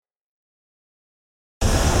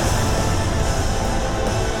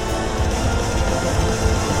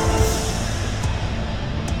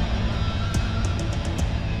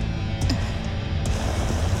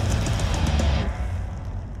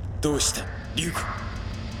どうしたリュウコ。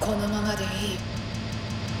このままでいい。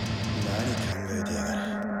何考えてやがる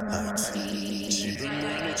あいつ。自分の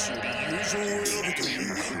命より友情を選ぶとい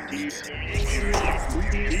うふうに。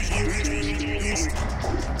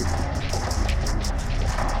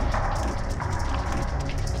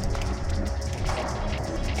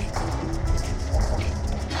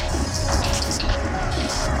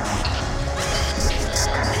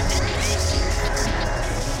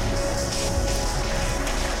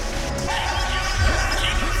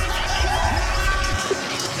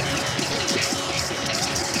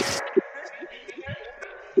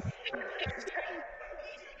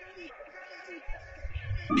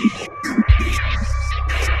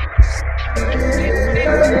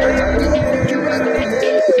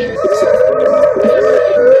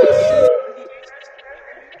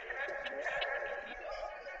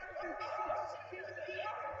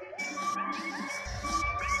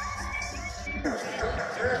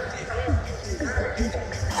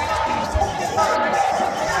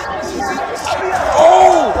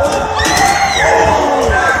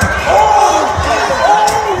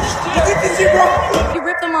You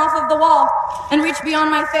rip them off of the wall and reach beyond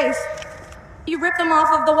my face. You rip them off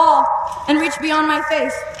of the wall and reach beyond my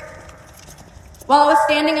face. While I was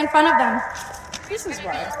standing in front of them. This is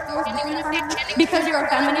why. Because you're a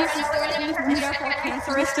feminist and therefore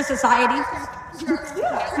cancerous to society.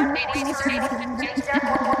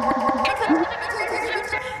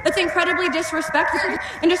 That's incredibly disrespectful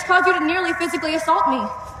and just caused you to nearly physically assault me.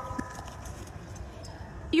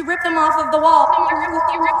 You rip them off of the wall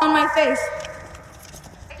on my face.